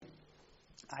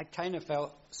I kind of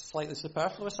felt slightly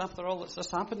superfluous after all that's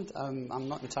just happened. I'm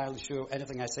not entirely sure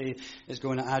anything I say is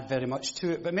going to add very much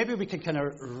to it, but maybe we can kind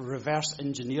of reverse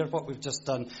engineer what we've just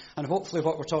done, and hopefully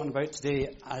what we're talking about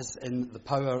today, as in the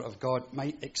power of God,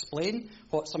 might explain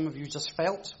what some of you just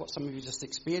felt, what some of you just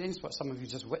experienced, what some of you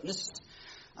just witnessed.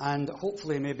 And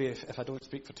hopefully, maybe if I don't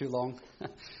speak for too long,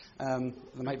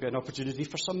 there might be an opportunity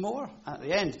for some more at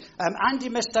the end. Andy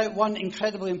missed out one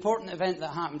incredibly important event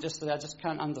that happened yesterday. I just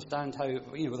can't understand how,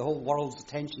 with the whole world's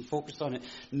attention focused on it,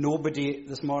 nobody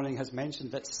this morning has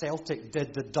mentioned that Celtic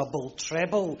did the double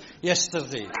treble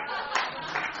yesterday.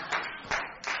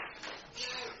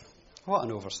 What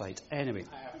an oversight. Anyway.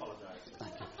 I apologise.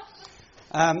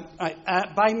 Thank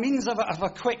you. By means of a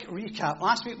quick recap,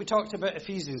 last week we talked about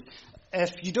Ephesians.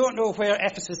 If you don't know where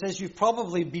Ephesus is, you've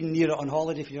probably been near it on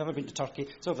holiday. If you've ever been to Turkey,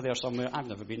 it's over there somewhere. I've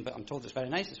never been, but I'm told it's very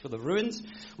nice. It's full of ruins.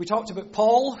 We talked about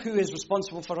Paul, who is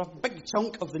responsible for a big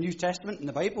chunk of the New Testament in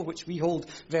the Bible, which we hold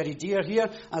very dear here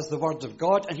as the Word of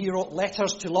God. And he wrote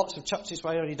letters to lots of churches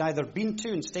where he'd either been to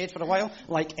and stayed for a while,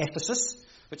 like Ephesus,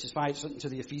 which is why it's written to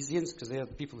the Ephesians, because they're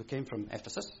the people who came from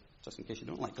Ephesus, just in case you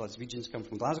don't, like Glaswegians come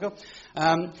from Glasgow.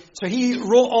 So he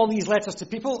wrote all these letters to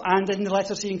people, and in the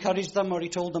letters he encouraged them, or he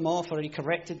told them off, or he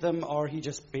corrected them, or he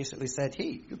just basically said,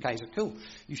 hey, you guys are cool,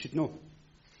 you should know.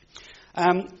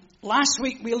 Last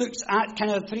week we looked at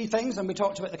kind of three things, and we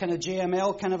talked about the kind of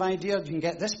JML kind of idea. You can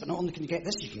get this, but not only can you get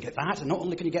this, you can get that, and not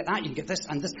only can you get that, you can get this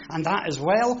and that as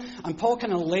well. And Paul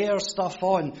kind of layers stuff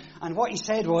on, and what he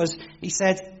said was, he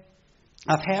said,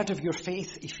 I've heard of your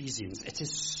faith, Ephesians. It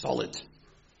is solid.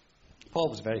 Paul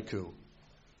was very cool.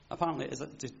 Apparently,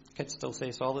 do kids still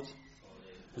say solid?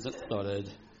 Is it solid?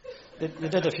 They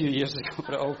did a few years ago,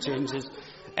 but it all changes.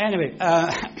 Anyway,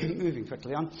 moving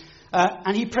quickly on.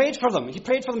 And he prayed for them. He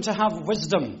prayed for them to have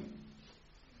wisdom.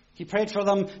 He prayed for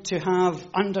them to have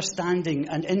understanding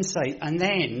and insight. And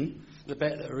then, the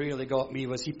bit that really got me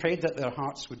was he prayed that their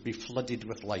hearts would be flooded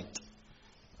with light.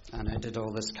 And I did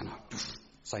all this kind of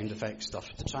sound effect stuff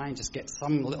to try and just get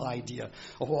some little idea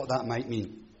of what that might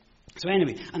mean. So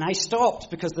anyway, and I stopped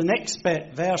because the next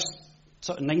bit, verse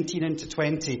sort of 19 into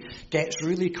 20, gets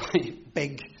really quite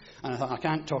big. And I thought, I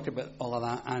can't talk about all of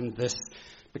that and this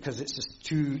because it's just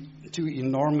too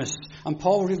enormous. And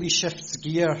Paul really shifts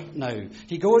gear now.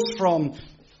 He goes from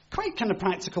quite kind of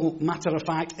practical,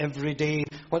 matter-of-fact, everyday,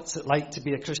 what's it like to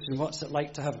be a Christian? What's it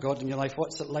like to have God in your life?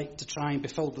 What's it like to try and be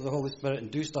filled with the Holy Spirit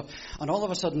and do stuff? And all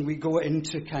of a sudden we go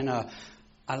into kind of,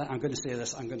 I'm going to say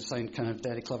this, I'm going to sound kind of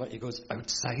very clever. He goes,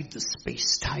 outside the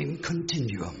space-time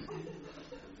continuum.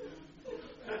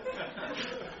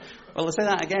 Well, I'll say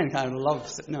that again. I love...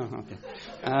 No, okay.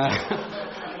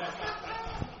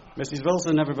 Mrs.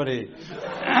 Wilson, everybody.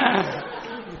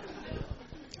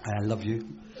 I love you.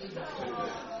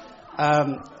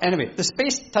 Anyway, the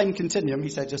space-time continuum, he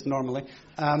said just normally.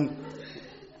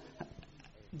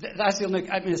 That's the only,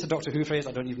 it's a Doctor Who phrase.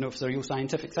 I don't even know if it's a real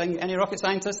scientific thing. Any rocket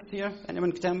scientists here?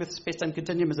 Anyone can tell me if the space-time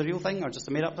continuum is a real thing or just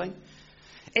a made-up thing?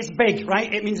 It's big,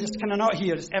 right? It means it's kind of not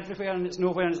here. It's everywhere and it's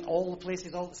nowhere and it's all the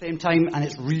places all at the same time and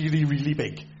it's really, really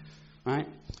big, right?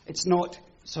 It's not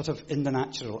sort of in the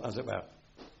natural, as it were.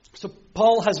 So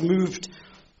Paul has moved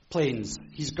planes.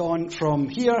 He's gone from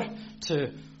here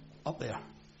to up there.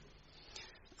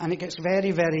 And it gets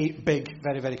very, very big,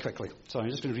 very, very quickly. So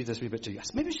I'm just going to read this wee bit to you.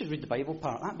 Maybe we should read the Bible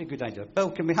part. That'd be a good idea. Bill,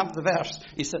 can we have the verse?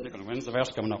 He's sitting there going, when's the verse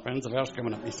coming up? When's the verse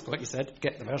coming up? He's what he said.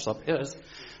 Get the verse up. Here it is.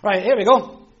 Right, here we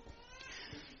go.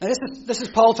 Now this is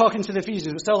Paul talking to the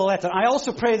Ephesians. It's still a letter. I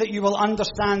also pray that you will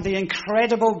understand the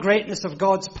incredible greatness of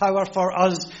God's power for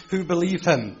us who believe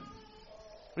him.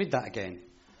 Read that again.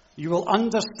 You will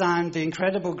understand the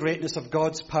incredible greatness of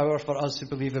God's power for us who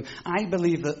believe him. I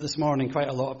believe that this morning quite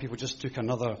a lot of people just took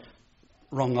another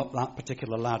rung up that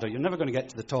particular ladder. You're never going to get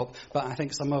to the top, but I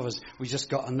think some of us, we just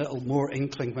got a little more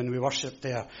inkling when we worshipped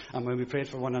there and when we prayed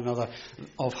for one another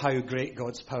of how great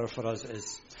God's power for us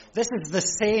is. This is the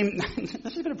same,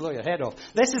 this is going to blow your head off.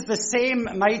 This is the same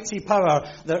mighty power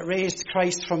that raised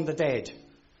Christ from the dead.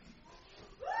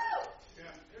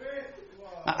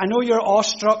 I know you're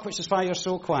awestruck, which is why you're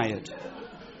so quiet.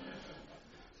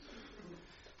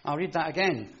 I'll read that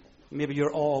again. Maybe your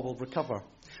awe will recover.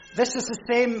 This is the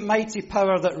same mighty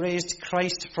power that raised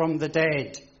Christ from the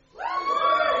dead.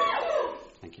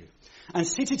 Thank you. And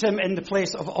seated him in the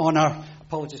place of honour,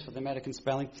 apologies for the American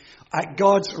spelling, at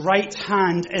God's right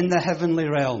hand in the heavenly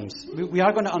realms. We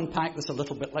are going to unpack this a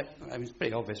little bit. It's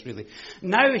pretty obvious, really.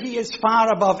 Now he is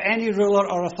far above any ruler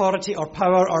or authority or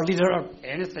power or leader or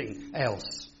anything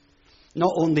else.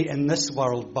 Not only in this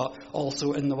world, but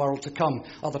also in the world to come.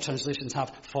 Other translations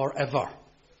have forever.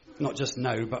 Not just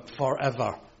now, but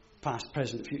forever. Past,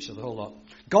 present, future, the whole lot.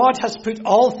 God has put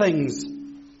all things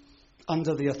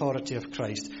under the authority of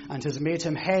Christ and has made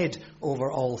him head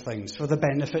over all things for the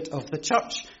benefit of the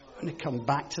church. I'm going to come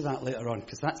back to that later on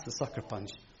because that's the sucker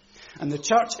punch. And the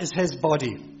church is his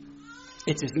body.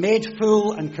 It is made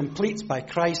full and complete by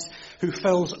Christ, who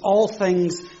fills all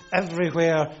things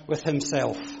everywhere with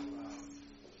himself.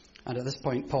 And at this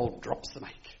point, Paul drops the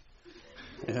mic.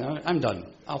 I'm done.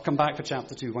 I'll come back for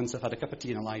chapter 2 once I've had a cup of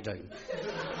tea and I lie down.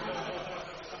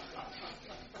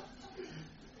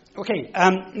 Okay,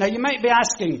 now you might be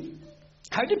asking,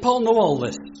 how did Paul know all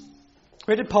this?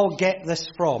 Where did Paul get this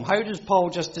from? How does Paul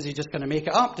does he just kind of make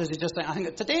it up? Does he just think, I think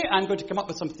that today I'm going to come up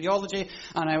with some theology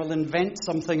and I will invent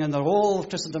something and the whole of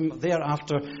Christendom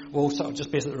thereafter will sort of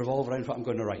just basically revolve around what I'm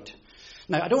going to write?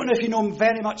 Now, I don't know if you know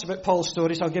very much about Paul's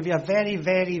story, so I'll give you a very,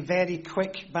 very, very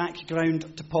quick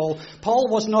background to Paul. Paul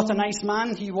was not a nice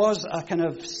man. He was a kind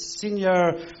of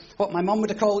senior, what my mum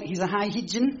would call, he's a high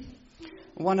Hedron.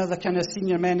 One of the kind of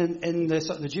senior men in the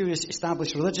sort of the Jewish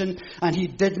established religion, and he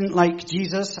didn't like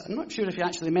Jesus. I'm not sure if you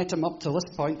actually met him up to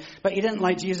this point, but he didn't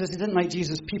like Jesus. He didn't like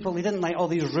Jesus' people. He didn't like all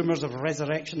these rumors of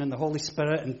resurrection and the Holy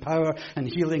Spirit and power and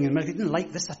healing and miracles. He didn't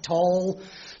like this at all.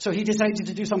 So he decided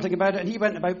to do something about it, and he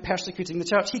went about persecuting the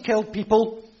church. He killed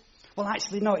people. Well,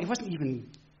 actually, no, he wasn't even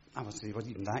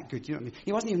that good. You know what I mean?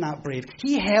 He wasn't even that brave.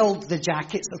 He held the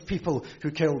jackets of people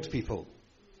who killed people.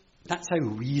 That's how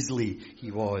weaselly he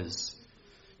was.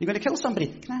 You're going to kill somebody.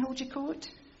 Can I hold your coat?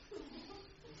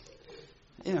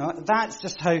 You know, that's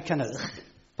just how kind of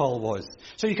Paul was.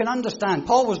 So you can understand.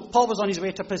 Paul was on his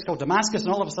way to a place called Damascus,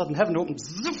 and all of a sudden heaven opens.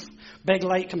 Zoof, big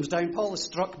light comes down. Paul is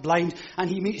struck blind, and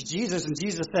he meets Jesus, and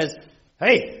Jesus says,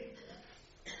 "Hey,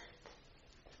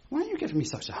 why are you giving me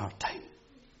such a hard time?"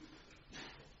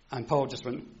 And Paul just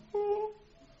went, "Oh,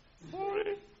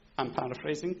 sorry." I'm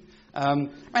paraphrasing.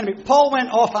 Anyway, Paul went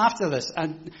off after this,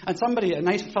 and somebody, a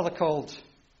nice fella called,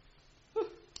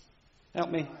 help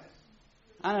me,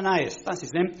 Ananias, that's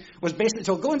his name, was basically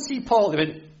told, go and see Paul. They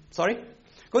went, sorry?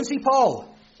 Go and see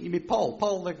Paul. You mean Paul?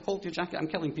 Paul, hold your jacket, I'm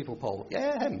killing people, Paul.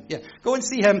 Yeah, him. Yeah. Go and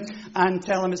see him and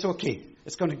tell him it's okay.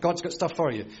 God's got stuff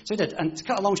for you. So he did. And to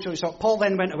cut a long story short, Paul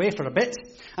then went away for a bit,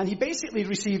 and he basically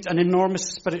received an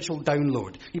enormous spiritual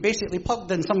download. He basically plugged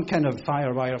in some kind of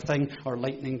fire wire thing, or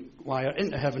lightning wire,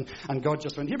 into heaven, and God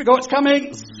just went, here we go, it's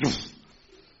coming!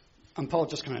 And Paul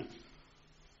just kind of,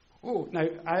 oh, now,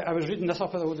 I was reading this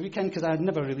up over the weekend because I had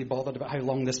never really bothered about how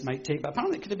long this might take, but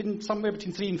apparently it could have been somewhere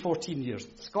between 3 and 14 years.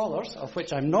 Scholars, of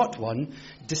which I'm not one,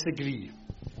 disagree.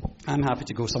 I'm happy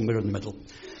to go somewhere in the middle.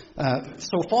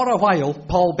 So for a while,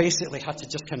 Paul basically had to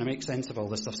just kind of make sense of all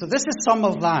this stuff. So this is some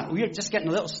of that. We're just getting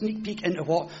a little sneak peek into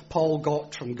what Paul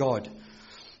got from God.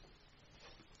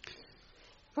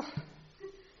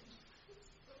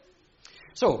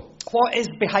 So, what is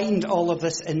behind all of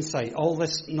this insight, all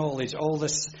this knowledge, all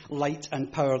this light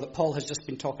and power that Paul has just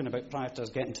been talking about prior to us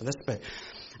getting to this bit?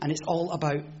 And it's all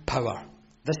about power.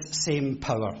 This same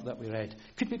power that we read.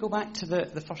 Could we go back to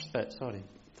the first bit? Sorry.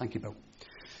 Thank you, Bill.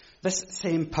 This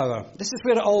same power. This is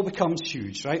where it all becomes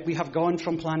huge, right? We have gone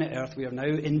from planet Earth. We are now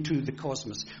into the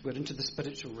cosmos. We're into the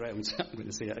spiritual realms. I'm going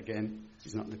to say it again.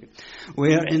 He's not looking.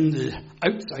 We're in the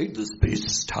outside the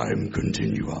space-time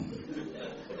continuum.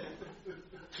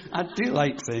 I do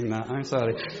like saying that. I'm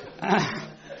sorry.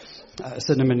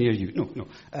 Cinema near you. No.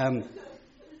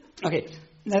 Okay.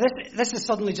 Now, this is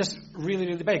suddenly just really,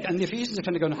 really big. And the Ephesians are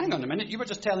kind of going, hang on a minute, you were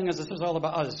just telling us this was all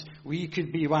about us. We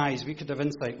could be wise, we could have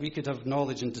insight, we could have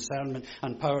knowledge and discernment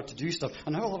and power to do stuff.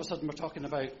 And now all of a sudden we're talking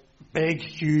about big,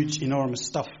 huge, enormous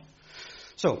stuff.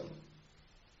 So,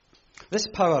 this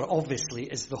power obviously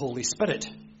is the Holy Spirit.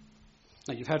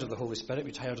 Now, you've heard of the Holy Spirit,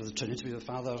 we've heard of the Trinity, the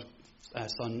Father,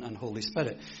 Son and Holy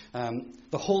Spirit.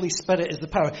 The Holy Spirit is the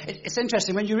power. It's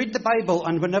interesting, when you read the Bible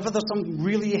and whenever there's some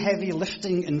really heavy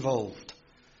lifting involved,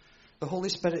 the Holy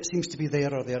Spirit seems to be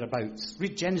there or thereabouts.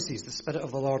 Read Genesis, the Spirit of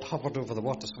the Lord hovered over the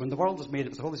waters. So when the world was made, it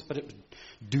was the Holy Spirit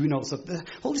doing all this stuff. The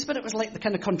Holy Spirit was like the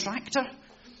kind of contractor.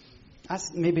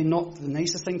 That's maybe not the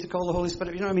nicest thing to call the Holy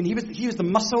Spirit. You know what I mean? He was the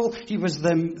muscle, he was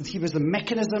the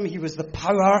mechanism, he was the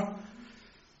power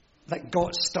that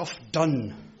got stuff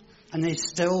done. And they're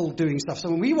still doing stuff. So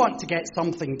when we want to get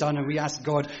something done and we ask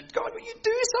God, will you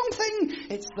do something?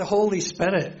 It's the Holy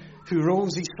Spirit who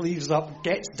rolls his sleeves up,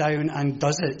 gets down and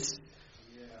does it.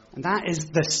 And that is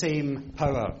the same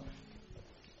power.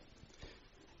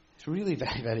 It's really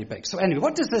very, very big. So anyway,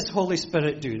 what does this Holy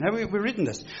Spirit do? Now we're reading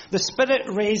this. The Spirit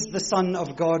raised the Son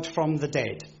of God from the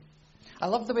dead. I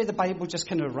love the way the Bible just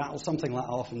kind of rattles something like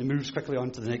that off and moves quickly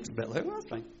on to the next bit. Like, that's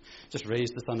fine. Just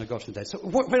raised the Son of God from the dead. So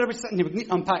where are we sitting here? We need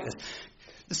to unpack this.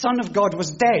 The Son of God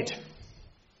was dead.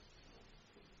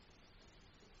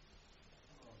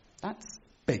 That's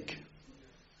big.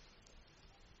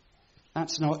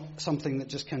 That's not something that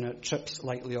just kind of trips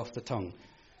lightly off the tongue.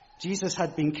 Jesus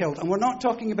had been killed. And we're not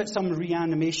talking about some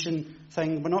reanimation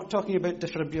thing. We're not talking about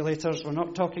defibrillators. We're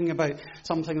not talking about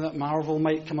something that Marvel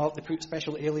might come up. They put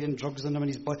special alien drugs in him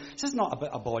and his body. This is not about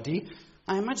a body.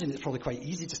 I imagine it's probably quite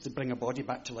easy just to bring a body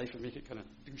back to life and make it kind of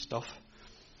do stuff.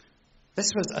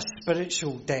 This was a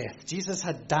spiritual death. Jesus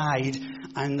had died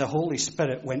and the Holy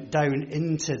Spirit went down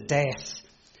into death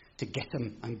to get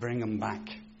him and bring him back.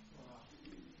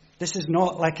 This is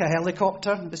not like a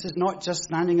helicopter. This is not just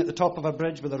standing at the top of a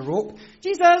bridge with a rope.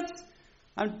 Jesus!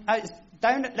 I'm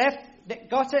down at left.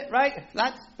 Got it? Right?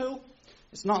 That's cool.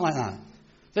 It's not like that.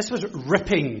 This was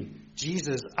ripping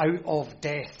Jesus out of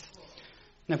death.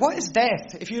 Now, what is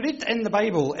death? If you read in the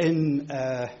Bible in...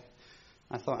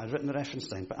 I thought I'd written the reference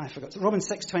down, but I forgot. Romans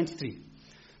 6:23.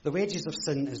 The wages of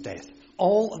sin is death.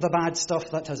 All the bad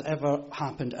stuff that has ever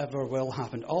happened, ever will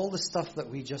happen. All the stuff that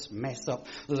we just mess up.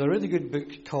 There's a really good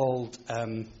book called...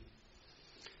 there's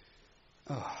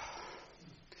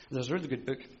a really good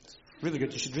book. Really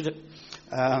good, you should read it.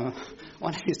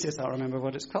 One of these days I'll remember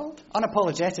what it's called.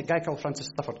 Unapologetic. A guy called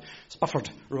Francis Spufford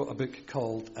wrote a book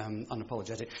called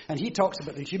Unapologetic. And he talks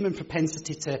about the human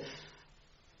propensity to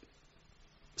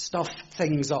stuff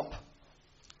things up.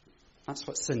 That's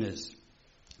what sin is.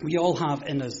 We all have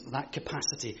in us that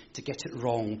capacity to get it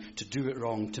wrong, to do it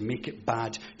wrong, to make it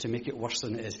bad, to make it worse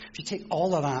than it is. If you take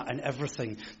all of that and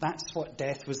everything, that's what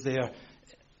death was there.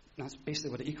 That's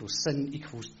basically what it equals. Sin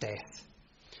equals death.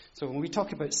 So when we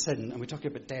talk about sin and we talk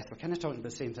about death, we're kind of talking about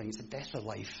the same thing. It's a death of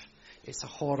life. It's a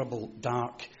horrible,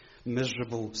 dark,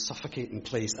 miserable, suffocating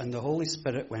place. And the Holy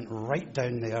Spirit went right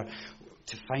down there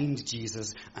to find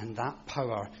Jesus, and that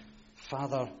power,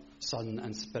 Father, Son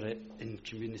and Spirit in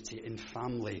community, in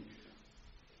family,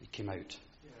 he came out.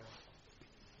 Yeah.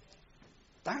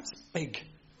 That's big.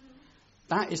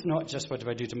 That is not just what do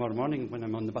I do tomorrow morning when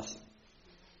I'm on the bus.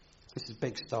 This is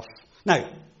big stuff. Now,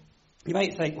 you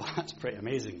might think, well, that's pretty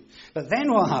amazing. But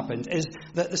then what happened is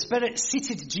that the Spirit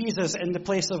seated Jesus in the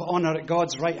place of honour at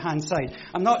God's right-hand side.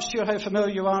 I'm not sure how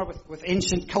familiar you are with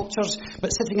ancient cultures, but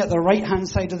sitting at the right-hand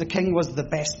side of the king was the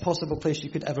best possible place you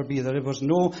could ever be. There was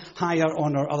no higher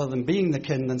honour other than being the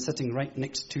king than sitting right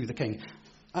next to the king.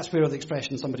 That's where the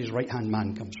expression somebody's right-hand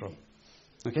man comes from.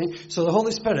 Okay? So the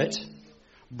Holy Spirit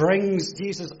brings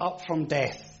Jesus up from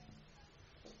death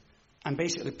and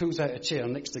basically pulls out a chair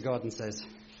next to God and says,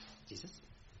 Jesus.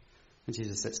 And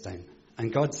Jesus sits down.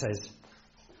 And God says,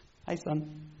 hi,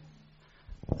 son.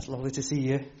 It's lovely to see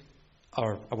you.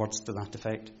 Or words to that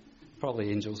effect.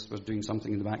 Probably angels were doing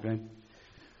something in the background.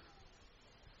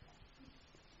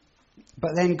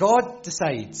 But then God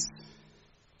decides,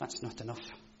 that's not enough.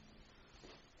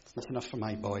 It's not enough for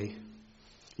my boy.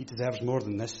 He deserves more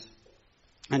than this.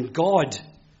 And God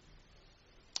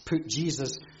put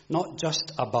Jesus not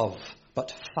just above,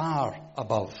 but far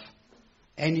above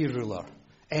any ruler,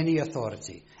 any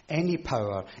authority, any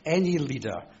power, any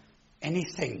leader,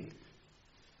 anything.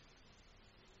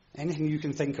 Anything you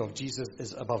can think of, Jesus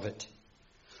is above it.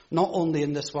 Not only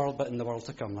in this world, but in the world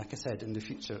to come, like I said, in the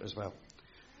future as well.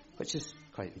 Which is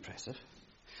quite impressive.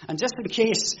 And just in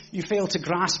case you fail to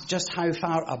grasp just how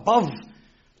far above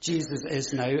Jesus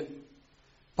is now,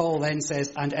 Paul then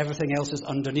says, and everything else is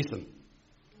underneath him.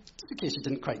 Just in case you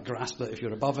didn't quite grasp that, if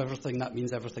you're above everything, that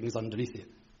means everything is underneath you.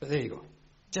 But there you go.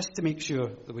 Just to make sure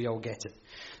that we all get it.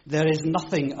 There is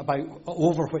nothing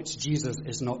over which Jesus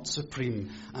is not supreme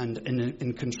and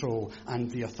in control and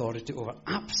the authority over.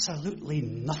 Absolutely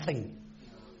nothing.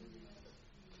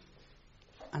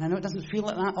 And I know it doesn't feel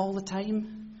like that all the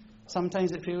time.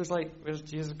 Sometimes it feels like, where's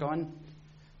Jesus gone?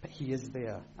 But he is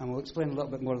there. And we'll explain a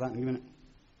little bit more of that in a minute.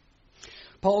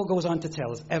 Paul goes on to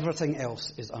tell us everything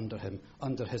else is under him,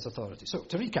 under his authority. So,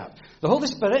 to recap, the Holy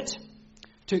Spirit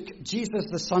took Jesus,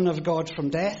 the Son of God, from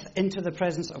death into the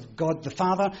presence of God the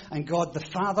Father, and God the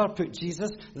Father put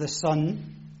Jesus, the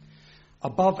Son,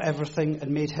 above everything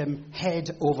and made him head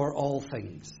over all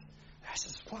things.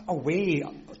 What a way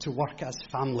to work as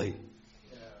family.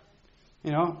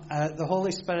 You know, the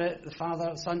Holy Spirit, the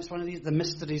Father, the Son, it's one of the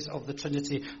mysteries of the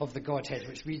Trinity of the Godhead,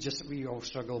 which we all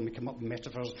struggle, and we come up with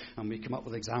metaphors, and we come up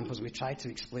with examples, we try to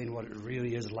explain what it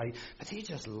really is like, but they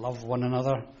just love one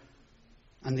another,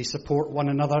 and they support one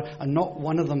another, and not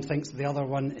one of them thinks the other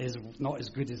one is not as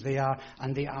good as they are,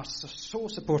 and they are so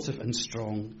supportive and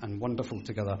strong and wonderful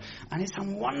together. And it's a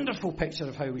wonderful picture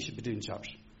of how we should be doing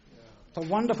church. It's a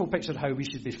wonderful picture of how we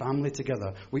should be family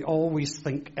together. We always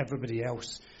think everybody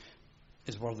else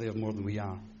is worthy of more than we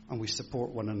are, and we support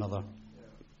one another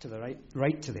to the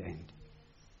right to the end.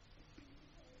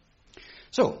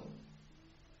 So,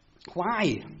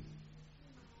 why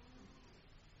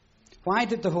Why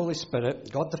did the Holy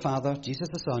Spirit, God the Father, Jesus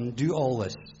the Son, do all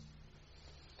this?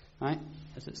 Right?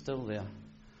 Is it still there?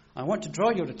 I want to draw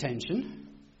your attention.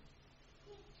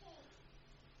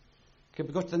 Could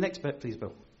we go to the next bit, please,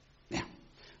 Bill? Yeah.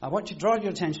 I want to draw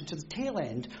your attention to the tail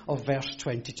end of verse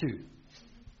 22.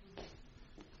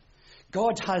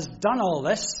 God has done all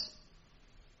this,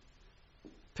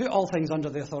 put all things under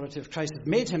the authority of Christ, has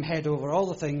made him head over all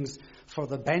the things for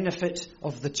the benefit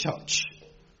of the church.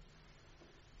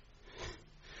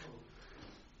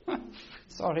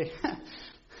 Sorry.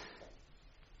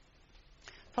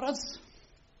 For us.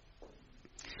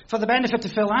 For the benefit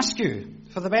of Phil Askew.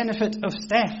 For the benefit of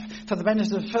Steph. For the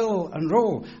benefit of Phil and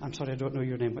Ro. I'm sorry, I don't know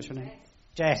your name. What's your name?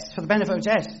 Jess. For the benefit of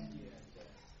Jess.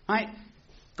 Right?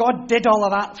 God did all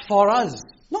of that for us.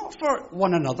 Not for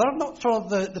one another. Not for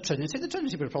the Trinity. The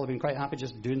Trinity would have probably been quite happy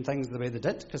just doing things the way they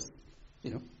did. Because,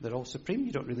 they're all supreme.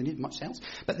 You don't really need much else.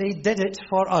 But they did it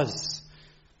for us.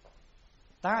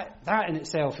 That in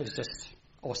itself is just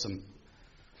awesome.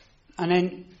 And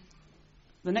then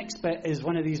the next bit is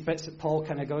one of these bits that Paul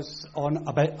kind of goes on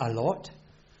about a lot.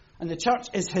 And the church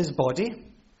is his body.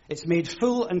 It's made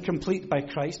full and complete by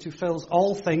Christ, who fills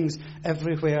all things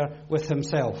everywhere with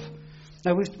himself.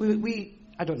 Now,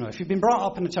 I don't know, if you've been brought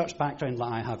up in a church background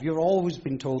like I have, you've always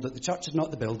been told that the church is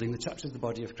not the building, the church is the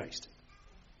body of Christ.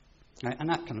 Right? And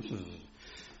that kind of,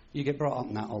 you get brought up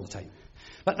in that all the time.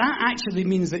 But that actually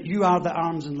means that you are the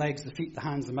arms and legs, the feet, the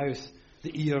hands, the mouth,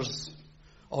 the ears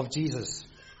of Jesus.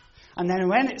 And then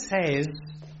when it says,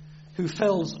 who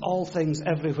fills all things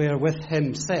everywhere with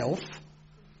himself,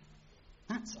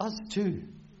 that's us too.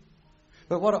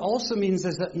 But what it also means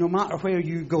is that no matter where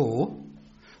you go,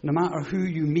 no matter who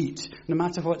you meet, no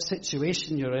matter what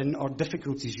situation you're in or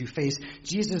difficulties you face,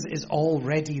 Jesus is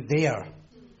already there.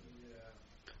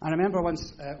 I remember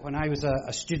once when I was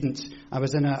a student, I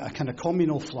was in a kind of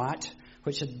communal flat,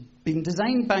 which had been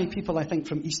designed by people, I think,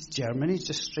 from East Germany,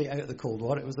 just straight out of the Cold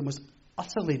War. It was the most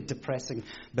utterly depressing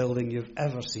building you've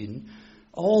ever seen.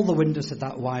 All the windows had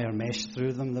that wire mesh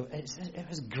through them. It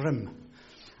was grim.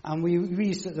 And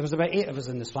there was about 8 of us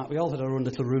in this flat. We all had our own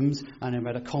little rooms, and then we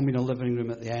had a communal living room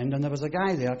at the end. And there was a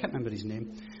guy there, I can't remember his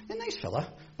name, a nice fella,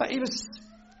 but he was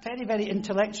very, very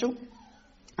intellectual.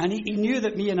 And he knew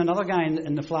that me and another guy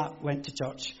in the flat went to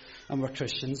church and were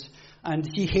Christians. And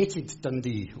he hated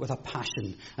Dundee with a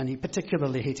passion. And he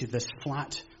particularly hated this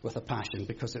flat with a passion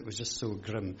because it was just so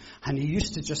grim. And he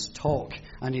used to just talk.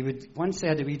 And he would, once they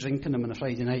had a wee drink in him on a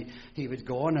Friday night, he would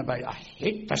go on about, I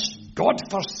hate this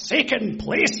God-forsaken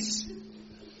place.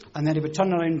 And then he would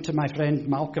turn around to my friend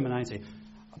Malcolm and I'd say,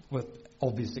 with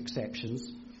obvious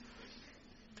exceptions.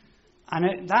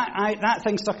 And that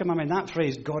thing stuck in my mind, that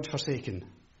phrase, God-forsaken.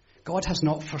 God has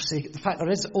not forsaken. In fact,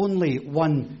 there is only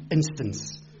one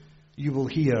instance you will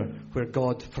hear where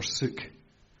God forsook,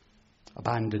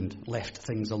 abandoned, left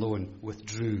things alone,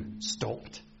 withdrew,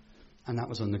 stopped. And that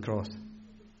was on the cross.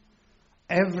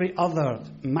 Every other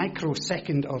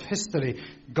microsecond of history,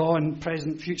 gone,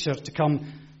 present, future to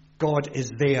come, God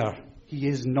is there. He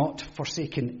is not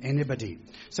forsaken anybody.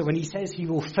 So when he says he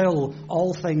will fill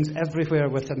all things everywhere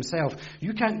with himself,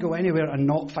 you can't go anywhere and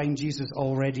not find Jesus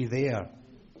already there.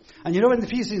 And in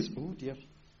Ephesians,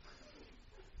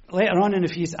 later on in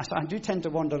Ephesians, I do tend to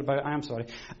wander about, I am sorry.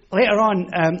 Later on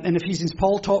in Ephesians,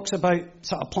 Paul talks about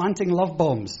sort of planting love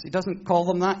bombs. He doesn't call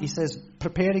them that. He says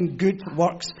preparing good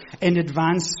works in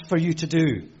advance for you to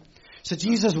do. So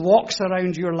Jesus walks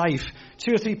around your life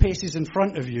 2 or 3 paces in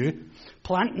front of you,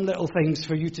 planting little things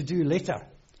for you to do later.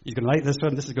 You can like this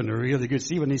one. This is going to be really good.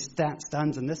 See, when he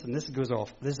stands in this and this goes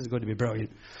off, this is going to be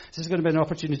brilliant. This is going to be an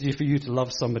opportunity for you to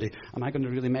love somebody. Am I going to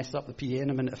really mess up the PA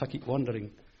in a minute if I keep wandering?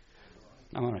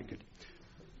 I'm all right, good.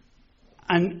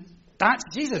 And that's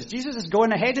Jesus. Jesus is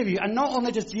going ahead of you. And not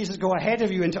only does Jesus go ahead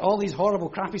of you into all these horrible,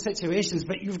 crappy situations,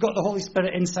 but you've got the Holy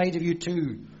Spirit inside of you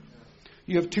too.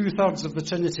 You have 2/3 of the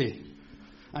Trinity.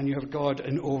 And you have God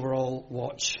in overall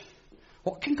watch.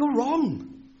 What can go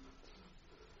wrong?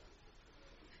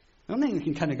 The only thing that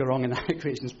can kind of go wrong in that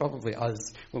equation is probably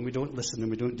us, when we don't listen and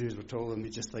we don't do as we're told and we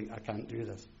just think, I can't do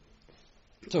this.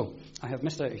 So, I have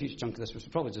missed out a huge chunk of this, which is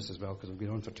probably just as well because we've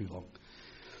been on for too long.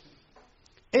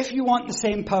 If you want the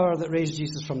same power that raised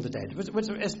Jesus from the dead,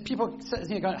 as people sitting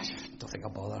here going, I don't think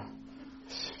I'll bother.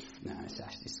 No,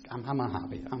 I'm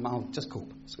happy. I'll just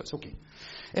cope. It's okay.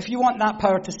 If you want that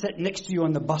power to sit next to you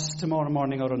on the bus tomorrow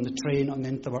morning or on the train on the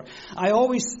into work, I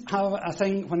always have a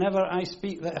thing whenever I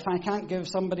speak that if I can't give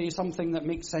somebody something that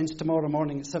makes sense tomorrow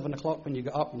morning at 7 o'clock when you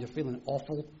get up and you're feeling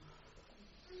awful,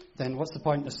 then what's the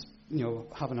point of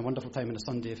having a wonderful time on a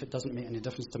Sunday if it doesn't make any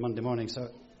difference to Monday morning? So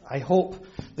I hope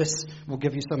this will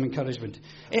give you some encouragement.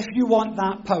 If you want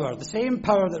that power, the same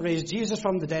power that raised Jesus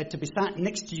from the dead, to be sat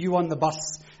next to you on the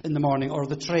bus in the morning, or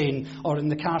the train, or in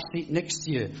the car seat next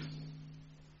to you.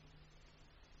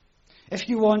 If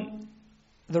you want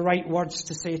the right words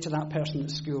to say to that person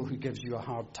at school who gives you a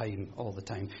hard time all the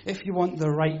time, if you want the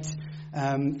right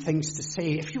things to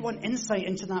say, if you want insight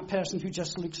into that person who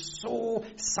just looks so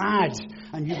sad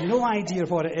and you've no idea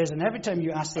what it is, and every time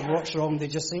you ask them what's wrong, they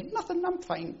just say, nothing, I'm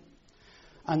fine.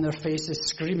 And their face is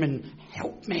screaming,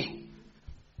 help me.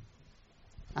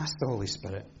 Ask the Holy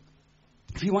Spirit.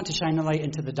 If you want to shine a light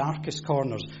into the darkest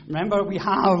corners, remember we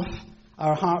have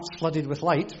our hearts flooded with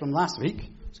light from last week.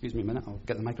 Excuse me a minute, I'll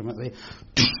get the microphone out of the way.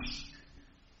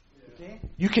 Okay.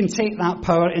 You can take that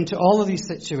power into all of these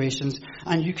situations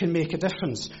and you can make a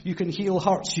difference. You can heal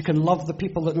hearts. You can love the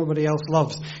people that nobody else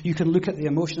loves. You can look at the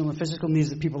emotional and physical needs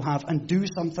that people have and do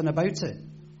something about it.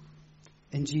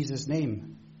 In Jesus'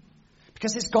 name.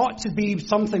 Because it's got to be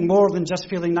something more than just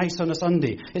feeling nice on a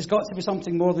Sunday. It's got to be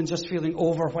something more than just feeling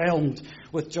overwhelmed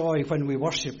with joy when we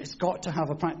worship. It's got to have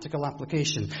a practical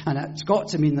application. And it's got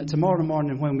to mean that tomorrow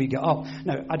morning when we get up...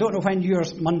 Now, I don't know when your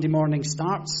Monday morning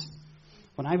starts.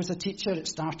 When I was a teacher, it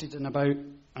started in about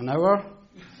an hour.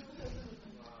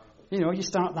 You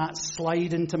start that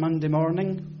slide into Monday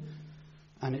morning.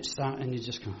 And you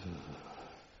just go...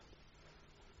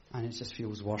 And it just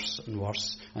feels worse and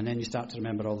worse. And then you start to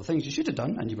remember all the things you should have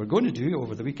done and you were going to do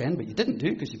over the weekend, but you didn't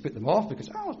do because you put them off because,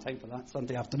 time for that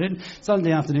Sunday afternoon.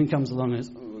 Sunday afternoon comes along and it's,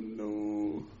 oh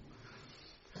no.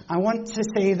 I want to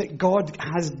say that God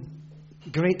has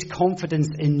great confidence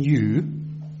in you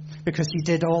because he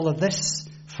did all of this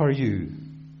for you.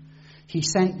 He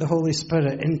sent the Holy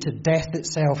Spirit into death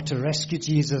itself to rescue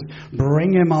Jesus,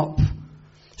 bring him up,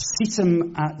 seat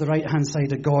him at the right-hand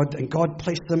side of God, and God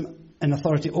placed him in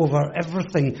authority over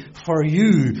everything for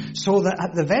you, so that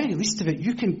at the very least of it,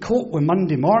 you can cope with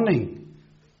Monday morning.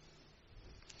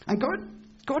 And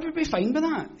God would be fine with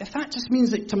that. If that just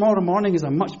means that tomorrow morning is a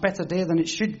much better day than it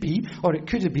should be, or it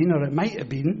could have been, or it might have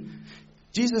been,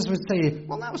 Jesus would say,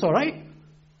 well, that was all right.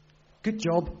 Good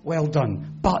job, well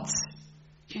done. But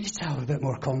you need to have a bit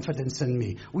more confidence in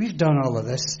me. We've done all of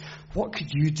this. What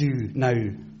could you do now?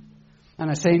 And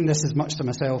I'm saying this as much to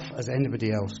myself as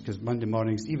anybody else, because Monday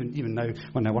mornings, even now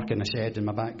when I work in a shed in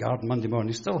my back garden, Monday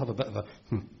mornings still have a bit of a...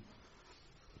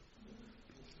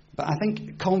 But I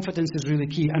think confidence is really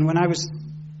key. And when I was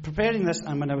preparing this,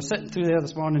 and when I was sitting through there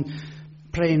this morning,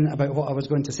 praying about what I was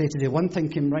going to say today, one thing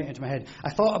came right into my head. I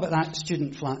thought about that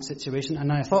student flat situation,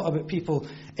 and I thought about people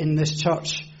in this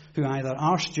church who either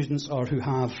are students or who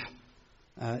have...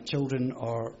 children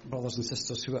or brothers and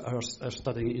sisters who are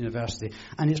studying at university.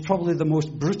 And it's probably the most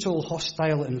brutal,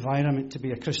 hostile environment to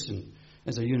be a Christian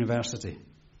is a university.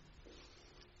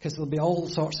 Because there'll be all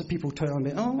sorts of people telling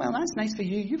me, oh, well, that's nice for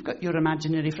you. You've got your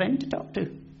imaginary friend to talk to.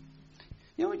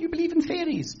 You believe in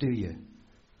fairies, do you?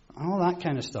 All that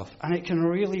kind of stuff. And it can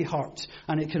really hurt.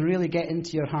 And it can really get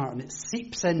into your heart. And it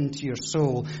seeps into your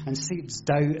soul and seeds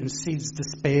doubt and seeds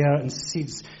despair and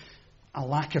seeds a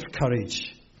lack of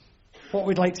courage. What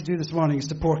we'd like to do this morning is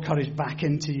to pour courage back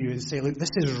into you and say, look, this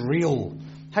is real.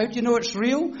 How do you know it's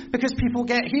real? Because people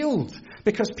get healed.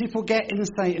 Because people get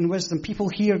insight and wisdom. People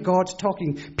hear God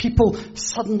talking. People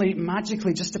suddenly,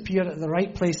 magically just appear at the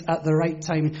right place at the right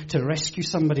time to rescue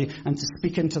somebody and to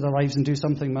speak into their lives and do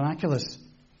something miraculous.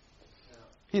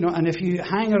 And if you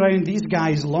hang around these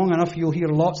guys long enough, you'll hear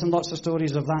lots and lots of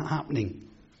stories of that happening.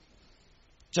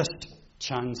 Just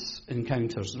chance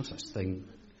encounters, no such thing.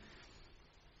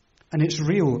 And it's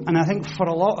real. And I think for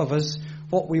a lot of us,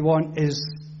 what we want is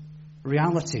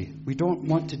reality. We don't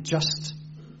want to just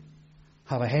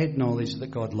have a head knowledge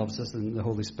that God loves us and the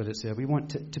Holy Spirit's there. We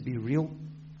want it to be real.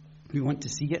 We want to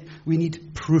see it. We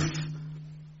need proof.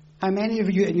 How many of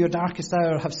you in your darkest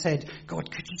hour have said, God,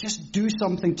 could you just do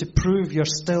something to prove you're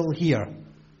still here?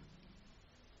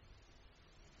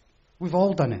 We've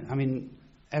all done it. I mean,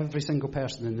 every single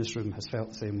person in this room has felt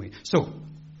the same way. So,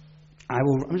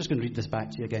 I'm just going to read this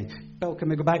back to you again. Bill, can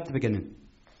we go back to the beginning?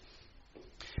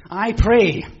 I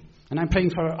pray, and I'm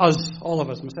praying for us, all of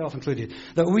us, myself included,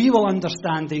 that we will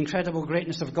understand the incredible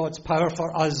greatness of God's power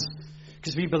for us,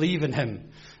 because we believe in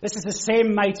him. This is the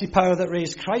same mighty power that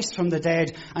raised Christ from the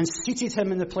dead and seated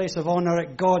him in the place of honor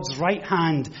at God's right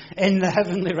hand in the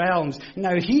heavenly realms.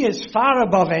 Now he is far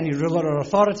above any ruler or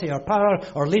authority or power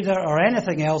or leader or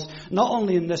anything else, not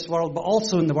only in this world but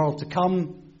also in the world to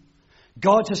come.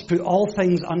 God has put all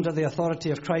things under the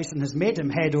authority of Christ and has made him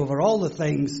head over all the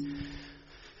things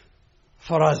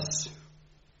for us.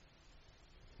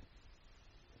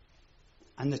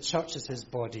 And the church is his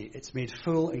body. It's made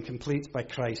full and complete by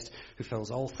Christ, who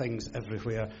fills all things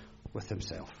everywhere with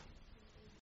himself.